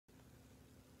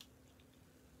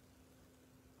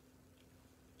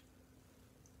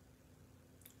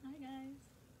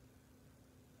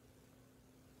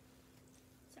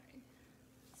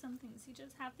some things you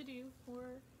just have to do for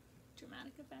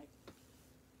dramatic effect.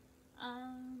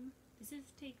 This is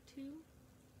take 2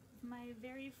 of my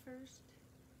very first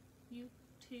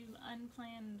YouTube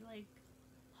unplanned like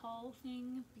haul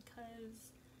thing,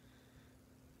 because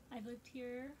I've lived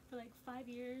here for like 5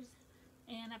 years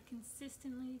and I've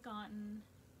consistently gotten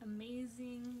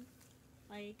amazing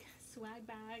like swag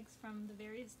bags from the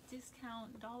various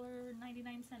discount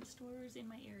 $1.99 stores in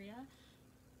my area,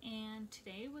 and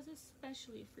today was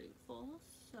especially fruitful.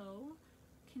 So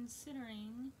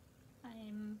considering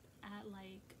I'm at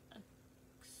like a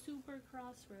super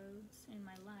crossroads in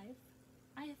my life,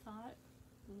 I thought,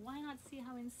 why not see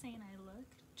how insane I look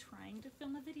trying to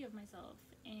film a video of myself?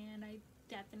 And I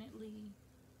definitely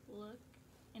look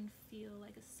and feel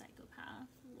like a psychopath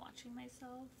watching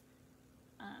myself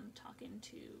talking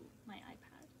to my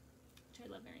iPad, which I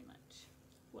love very much.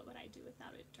 What would I do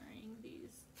without it during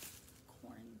these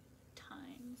quarantine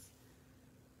times?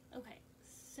 Okay,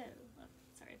 so,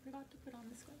 sorry, I forgot to put on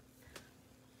the scarf.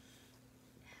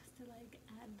 It has to like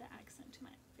add the accent to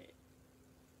my outfit.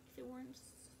 If it weren't,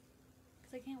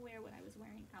 because I can't wear what I was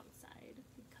wearing outside,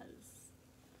 because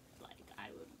like I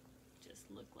would just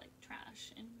look like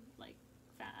trash and like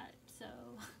fat. So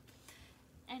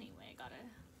anyway, I gotta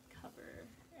cover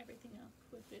everything up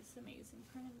with this amazing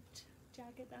print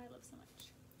jacket that I love so much.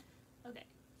 Okay,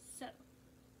 so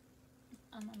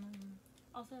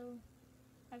also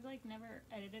I've like never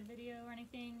edited video or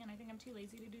anything, and I think I'm too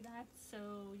lazy to do that,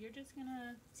 so you're just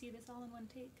gonna see this all in one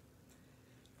take.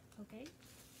 Okay,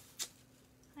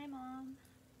 hi Mom.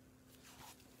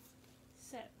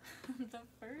 So the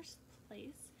first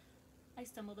place I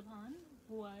stumbled upon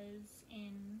was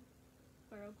in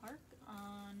Borough Park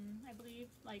on, I believe,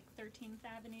 like 13th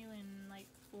Avenue and like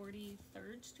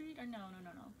 43rd Street, or no,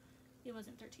 it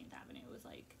wasn't 13th Avenue, it was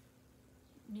like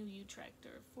New Utrecht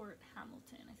or Fort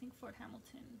Hamilton, I think Fort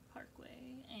Hamilton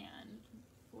Parkway and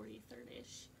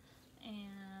 43rd-ish,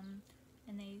 and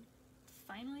they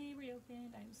finally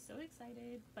reopened. I'm so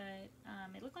excited, but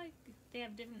it looked like they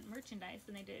have different merchandise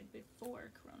than they did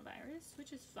before coronavirus,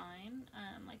 which is fine.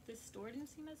 Like this store didn't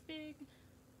seem as big,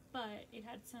 but it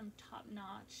had some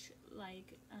top-notch,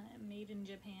 like made in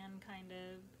Japan kind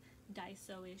of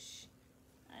Daiso-ish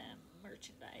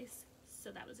merchandise, so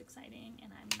that was exciting,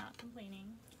 and I'm not complaining.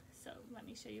 So let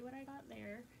me show you what I got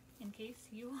there, in case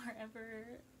you are ever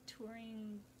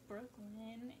touring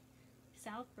Brooklyn,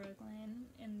 South Brooklyn,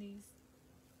 in these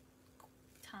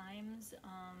times.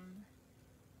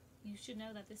 You should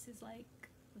know that this is like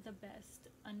the best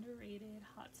underrated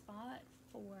hotspot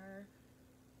for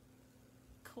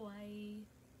kawaii,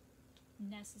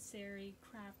 necessary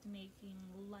craft making,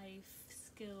 life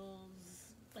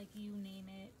skills, like you name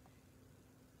it,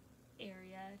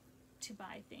 area to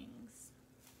buy things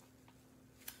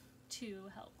to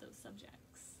help those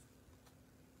subjects.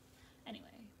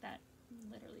 Anyway, that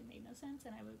literally made no sense,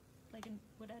 and I would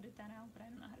edit that out, but I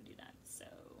don't know how to do that. So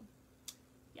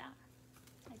yeah,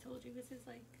 I told you this is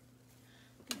like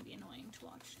gonna be annoying to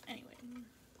watch. Anyway,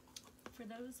 for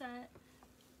those that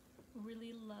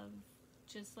really love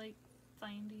just like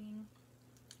finding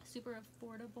super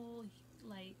affordable,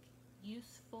 like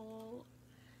useful,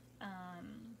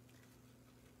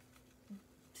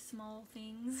 small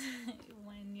things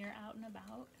when you're out and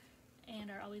about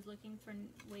and are always looking for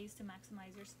ways to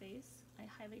maximize your space, I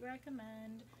highly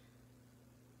recommend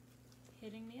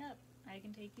hitting me up. I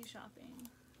can take you shopping.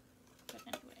 But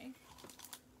anyway,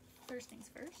 first things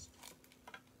first,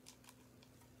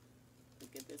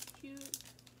 look at this cute,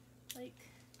 like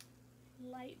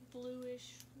light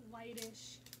bluish,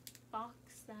 whitish box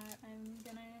that I'm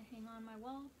gonna hang on my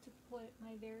wall to put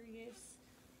my various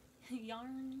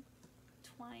yarn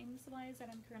twine supplies that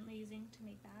I'm currently using to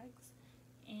make bags.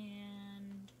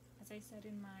 And as I said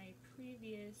in my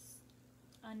previous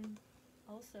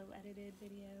also edited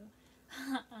video,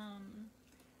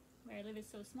 where I live is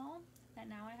so small that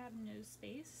now I have no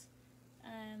space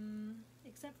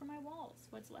except for my walls,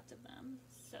 what's left of them.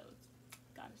 So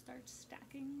gotta start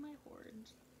stacking my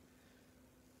hoards.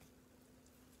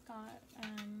 Got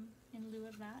in lieu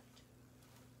of that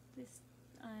this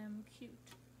cute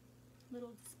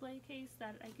little display case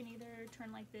that I can either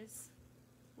turn like this,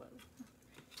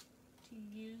 to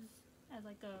use as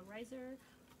like a riser,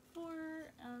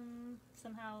 or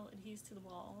somehow adheres to the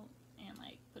wall and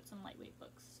like put some lightweight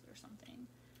books or something.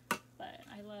 But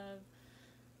I love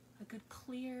a good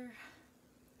clear,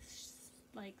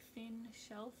 like thin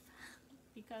shelf,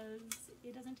 because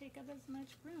it doesn't take up as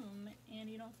much room and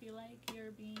you don't feel like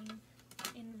you're being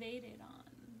invaded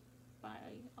on by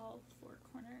all four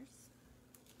corners.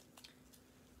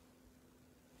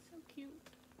 So cute.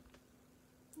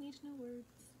 Need no words.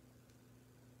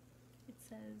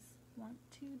 says, "Want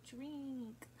to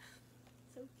drink."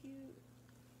 So cute.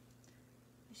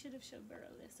 I should have showed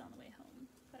Burrow this on the way home,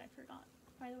 but I forgot.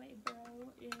 By the way,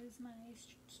 Burrow is my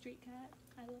street cat.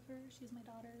 I love her. She's my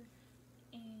daughter.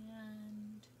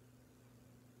 And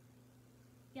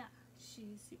yeah,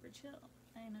 she's super chill.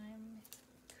 And I'm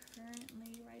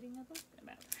currently writing a book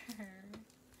about her.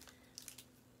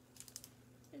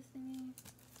 This thingy.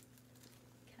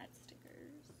 Cat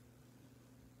stickers.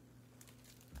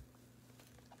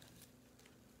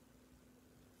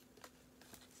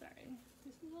 Sorry.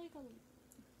 This is like a...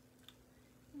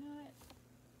 You know what?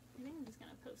 I think I'm just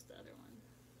gonna post the other one.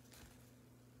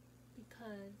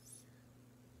 Because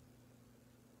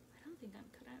I don't think I'm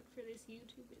cut out for this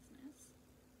YouTube business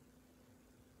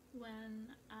when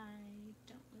I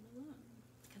don't live alone.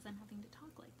 Because I'm having to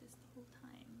talk like this the whole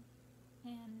time.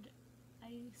 And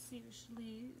I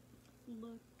seriously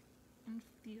look and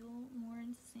feel more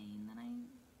insane than I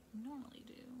normally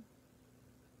do.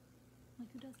 Like,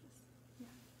 who does this?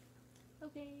 Yeah.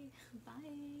 Okay,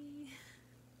 bye.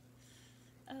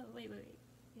 Oh, wait.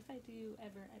 If I do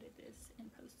ever edit this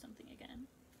and post something again,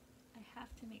 I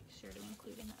have to make sure to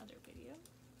include in the other video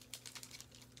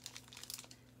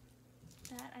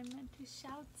that I meant to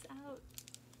shout out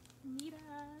Mita,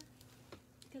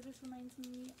 because this reminds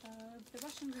me of the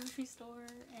Russian grocery store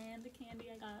and the candy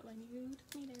I got when you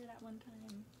took me there that one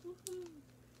time. Woohoo!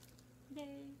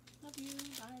 Okay, love you,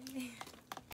 bye.